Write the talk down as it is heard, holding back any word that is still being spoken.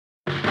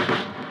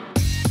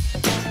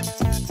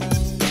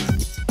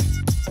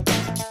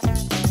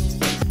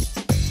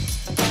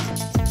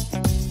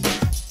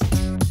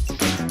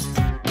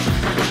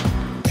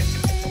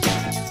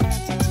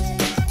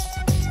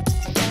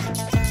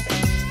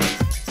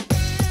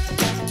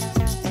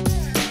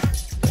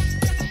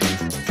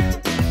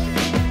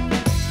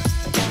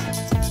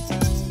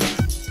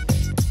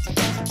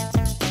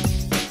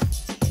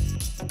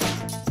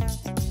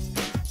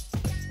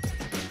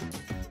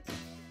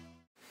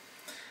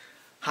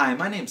Hi,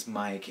 my name's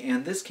Mike,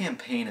 and this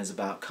campaign is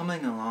about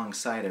coming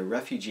alongside a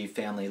refugee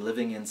family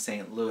living in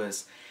St.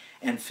 Louis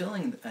and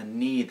filling a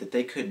need that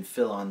they couldn't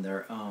fill on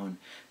their own.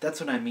 That's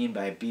what I mean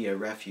by be a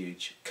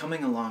refuge,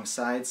 coming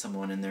alongside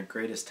someone in their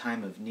greatest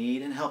time of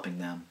need and helping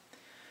them.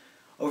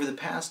 Over the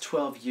past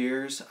 12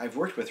 years, I've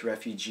worked with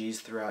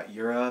refugees throughout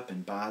Europe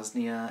and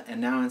Bosnia,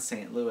 and now in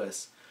St.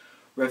 Louis.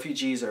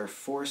 Refugees are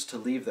forced to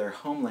leave their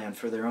homeland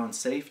for their own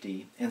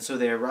safety, and so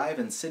they arrive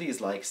in cities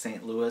like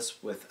St.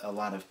 Louis with a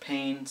lot of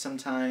pain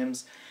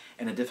sometimes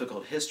and a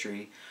difficult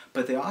history,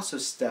 but they also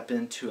step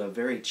into a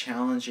very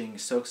challenging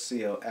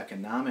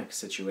socioeconomic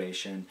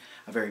situation,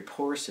 a very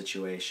poor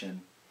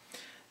situation.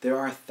 There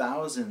are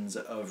thousands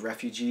of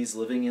refugees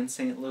living in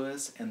St.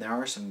 Louis, and there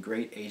are some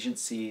great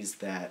agencies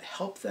that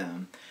help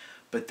them,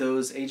 but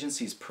those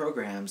agencies'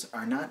 programs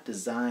are not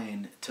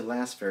designed to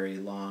last very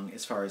long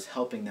as far as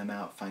helping them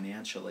out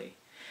financially.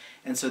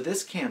 And so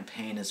this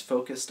campaign is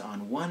focused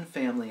on one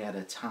family at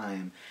a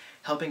time,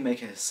 helping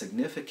make a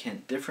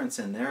significant difference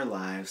in their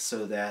lives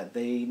so that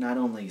they not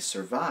only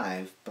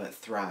survive, but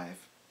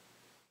thrive.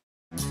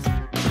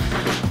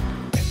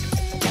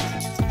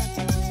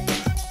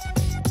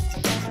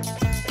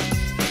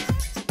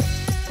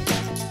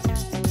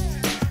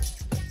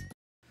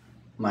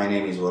 My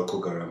name is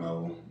Warku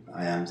Garamau.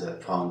 I am the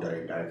founder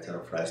and director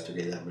of Rise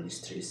Together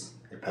Ministries,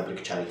 a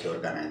public charity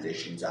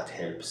organization that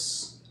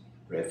helps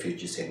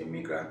refugees and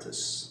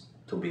immigrants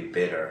to be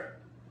better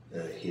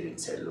here in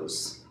St.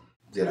 Louis.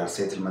 There are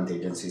settlement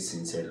agencies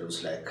in St.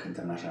 Louis like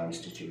International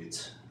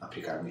Institute,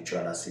 African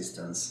Mutual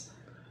Assistance,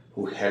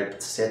 who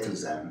helped settle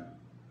them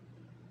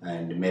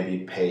and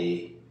maybe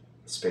pay,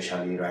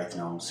 especially right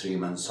now, 3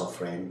 months of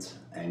rent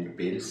and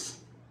bills.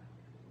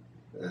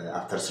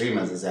 After 3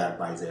 months, they are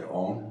by their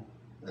own.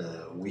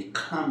 We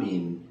come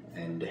in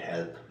and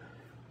help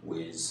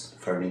with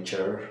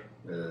furniture,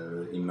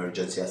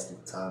 emergency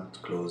assistance,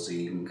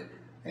 clothing,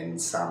 and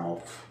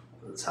some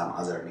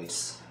other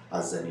needs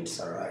as the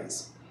needs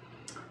arise.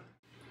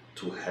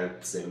 To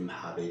help them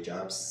have a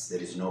jobs,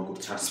 there is no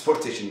good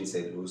transportation in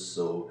St. Louis,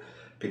 so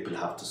people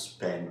have to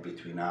spend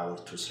between 1 hour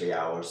to 3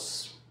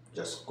 hours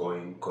just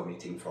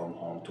commuting from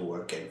home to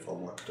work and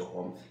from work to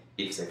home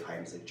if they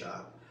find the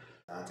job.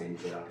 I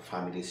think there are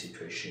family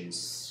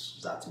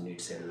situations that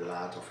needs a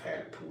lot of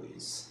help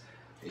with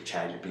a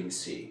child being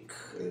sick.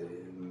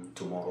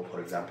 Tomorrow,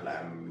 for example,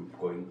 I'm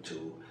going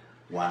to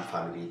one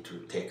family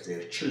to take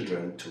their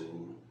children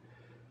to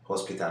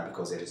hospital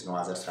because there is no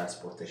other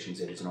transportation,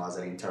 there is no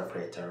other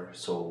interpreter.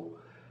 So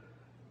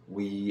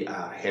we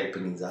are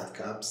helping in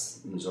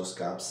those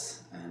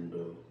gaps, and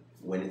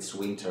when it's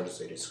winter,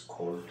 there is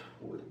cold,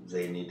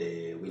 they need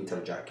a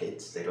winter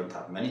jacket, they don't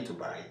have money to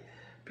buy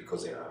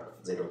because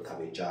they don't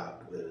have a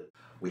job.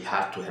 We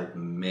have to help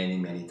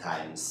many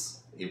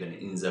times, even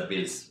in the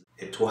bills.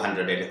 A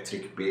 200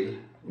 electric bill,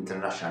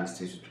 International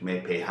Institute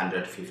may pay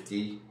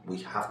 150, we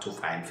have to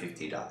find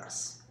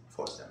 $50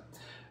 for them,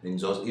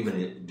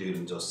 even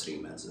during those 3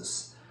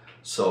 months.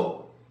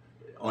 So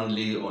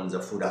only on the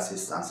food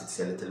assistance it's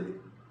a little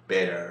bit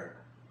better,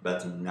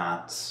 but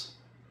not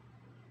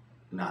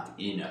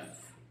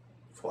enough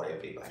for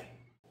everybody.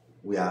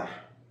 We are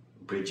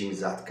bridging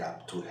that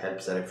gap to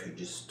help the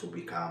refugees to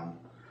become,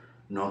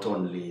 not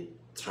only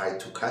try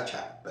to catch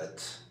up,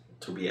 but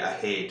to be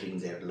ahead in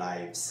their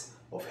lives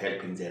of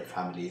helping their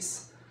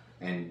families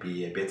and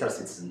be a better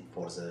citizen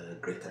for the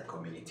greater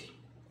community.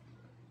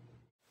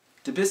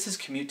 DeBis's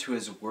commute to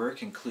his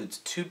work includes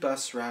 2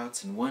 bus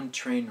routes and 1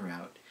 train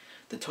route.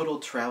 The total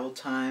travel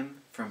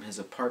time from his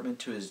apartment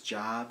to his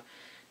job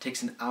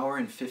takes 1 hour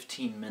and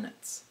 15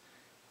 minutes,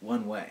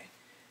 one way.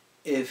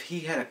 If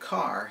he had a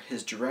car,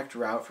 his direct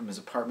route from his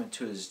apartment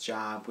to his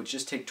job would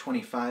just take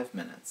 25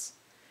 minutes.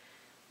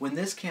 When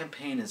this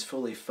campaign is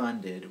fully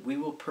funded, we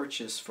will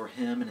purchase for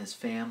him and his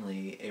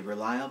family a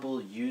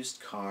reliable used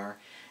car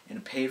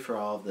and pay for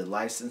all of the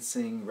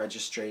licensing,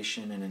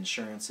 registration, and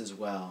insurance as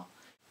well.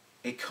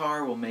 A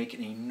car will make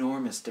an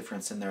enormous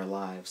difference in their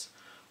lives.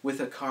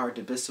 With a car,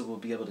 DeBissa will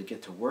be able to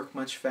get to work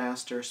much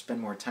faster, spend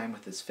more time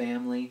with his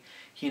family.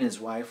 He and his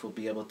wife will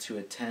be able to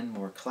attend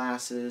more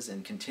classes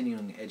and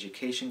continuing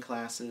education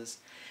classes,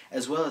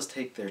 as well as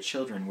take their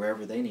children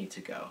wherever they need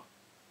to go.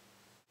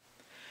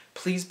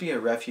 Please be a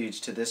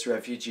refuge to this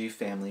refugee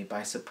family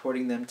by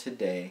supporting them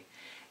today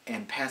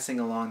and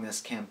passing along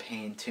this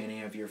campaign to any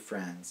of your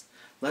friends.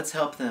 Let's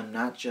help them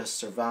not just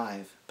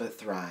survive, but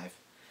thrive.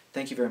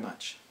 Thank you very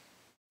much.